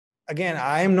again,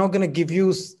 I am not going to give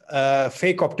you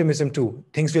fake optimism too.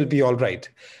 Things will be all right.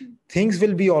 Things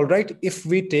will be all right if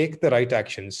we take the right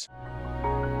actions.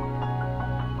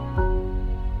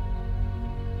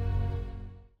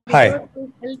 Because it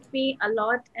helped me a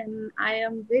lot, and I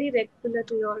am very regular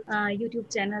to your YouTube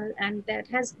channel, and that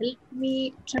has helped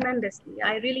me tremendously.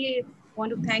 I really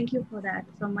want to thank you for that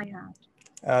from my heart.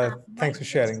 Thanks for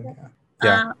sharing.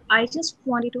 Yeah. I just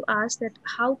wanted to ask that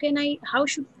how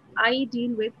should I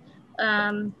deal with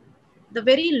the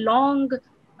very long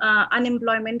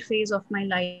unemployment phase of my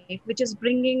life, which is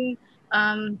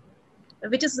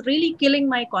which is really killing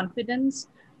my confidence.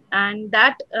 And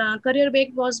that career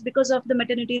break was because of the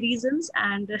maternity reasons,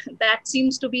 and that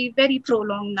seems to be very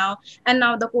prolonged now. And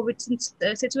now the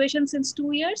COVID situation since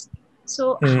 2 years.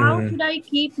 So how should I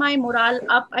keep my morale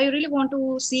up? I really want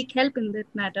to seek help in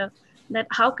that matter. That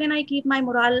how can I keep my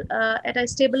morale at a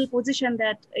stable position?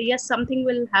 That yes, something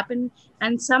will happen,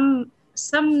 and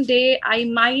someday I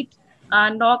might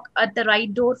knock at the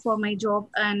right door for my job,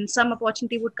 and some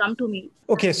opportunity would come to me.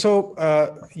 Okay, so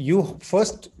you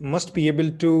first must be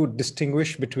able to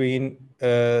distinguish between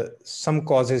some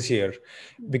causes here,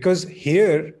 because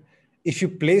here, if you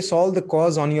place all the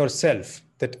cause on yourself,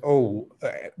 that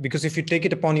because if you take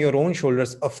it upon your own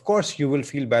shoulders, of course you will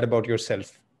feel bad about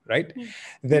yourself, right?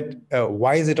 That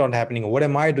why is it not happening? What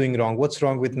am I doing wrong? What's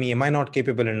wrong with me? Am I not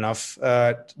capable enough?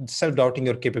 Self-doubting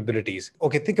your capabilities.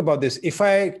 Okay, think about this. If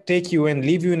I take you and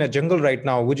leave you in a jungle right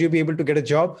now, would you be able to get a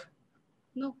job?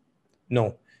 No.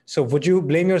 No. So would you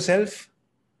blame yourself?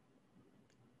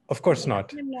 Of course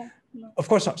not. No. Of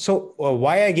course not. So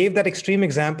why I gave that extreme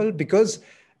example? Because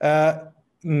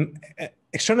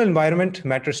external environment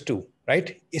matters too,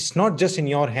 right? It's not just in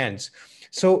your hands.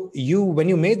 So when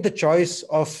you made the choice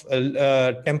of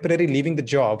temporarily leaving the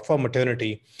job for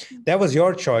maternity, that was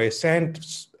your choice. And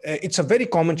it's a very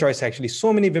common choice, actually.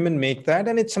 So many women make that,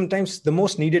 and it's sometimes the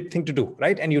most needed thing to do,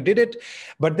 right? And you did it,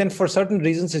 but then for certain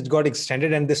reasons, it got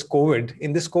extended. And in this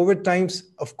COVID times,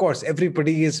 of course,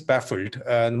 everybody is baffled.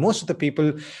 Most of the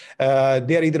people,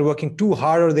 they are either working too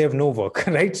hard or they have no work,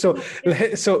 right? So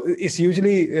it's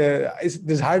usually,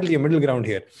 there's hardly a middle ground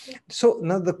here. So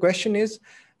now the question is,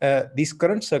 these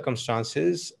current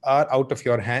circumstances are out of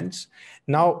your hands.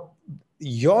 Now,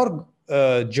 your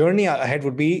journey ahead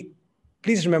would be,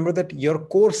 please remember that your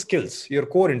core skills, your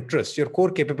core interests, your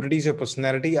core capabilities, your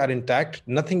personality are intact.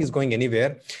 Nothing is going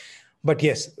anywhere. But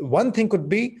yes, one thing could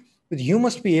be that you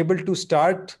must be able to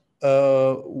start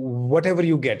whatever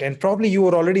you get. And probably you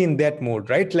are already in that mode,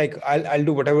 right? Like I'll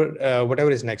do whatever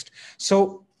is next.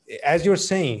 So as you're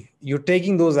saying, you're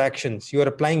taking those actions, you are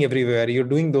applying everywhere, you're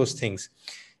doing those things.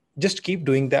 Just keep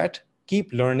doing that,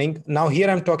 keep learning. Now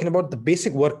here I'm talking about the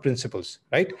basic work principles,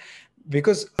 right?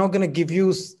 Because I'm not going to give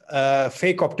you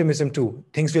fake optimism too.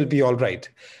 Things will be all right.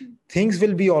 Things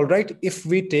will be all right if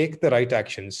we take the right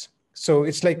actions. So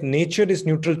it's like nature is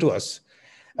neutral to us.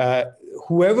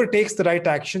 Whoever takes the right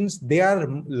actions, they are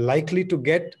likely to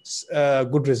get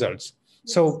good results.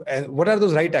 Yes. So what are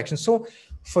those right actions? So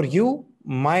for you,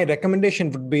 my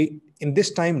recommendation would be, in this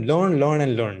time,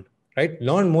 learn. Right?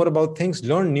 Learn more about things,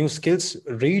 learn new skills,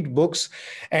 read books,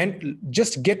 and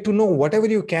just get to know whatever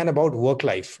you can about work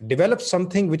life. Develop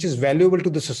something which is valuable to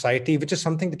the society, which is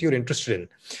something that you're interested in.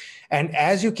 And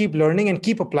as you keep learning and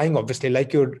keep applying, obviously,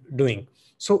 like you're doing,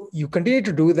 so you continue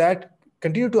to do that,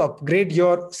 continue to upgrade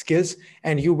your skills,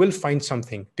 and you will find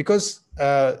something. Because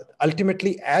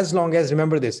ultimately, as long as,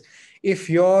 remember this, if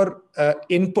your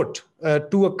input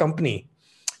to a company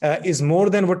is more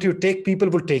than what you take, people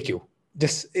will take you.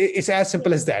 It's as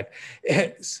simple as that.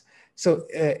 So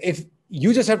if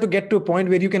you just have to get to a point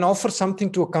where you can offer something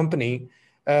to a company,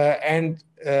 and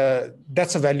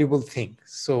that's a valuable thing.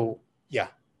 So yeah.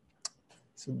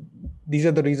 So these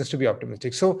are the reasons to be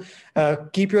optimistic. So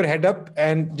keep your head up,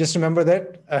 and just remember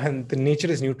that the nature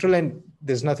is neutral and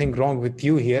there's nothing wrong with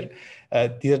you here.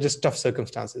 These are just tough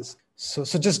circumstances. So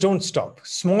just don't stop.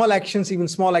 Small actions, even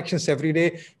small actions every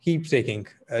day, keep taking.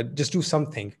 Just do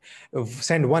something.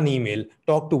 Send one email,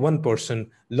 talk to one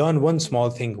person, learn one small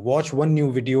thing, watch one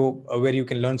new video where you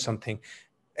can learn something.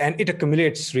 And it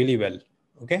accumulates really well.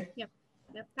 Okay? Yep.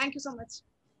 Thank you so much.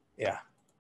 Yeah.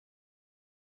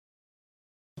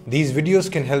 These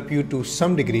videos can help you to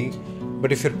some degree,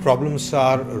 but if your problems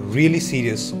are really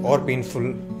serious or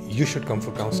painful, you should come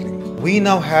for counseling. We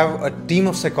now have a team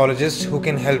of psychologists who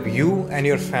can help you and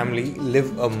your family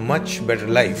live a much better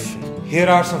life. Here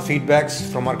are some feedbacks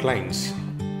from our clients.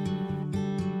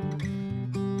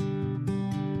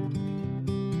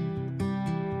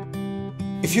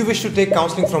 If you wish to take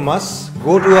counseling from us,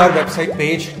 go to our website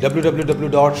page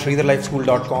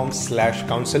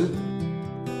www.shridharlifeschool.com/counsel.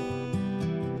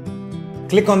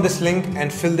 Click on this link and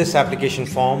fill this application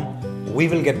form. We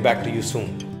will get back to you soon.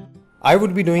 I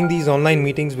would be doing these online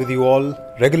meetings with you all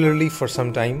regularly for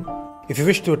some time. If you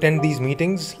wish to attend these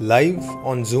meetings live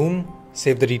on Zoom,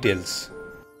 save the details.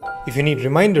 If you need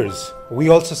reminders, we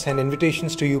also send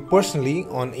invitations to you personally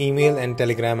on email and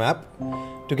Telegram app.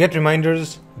 To get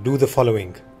reminders, do the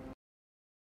following.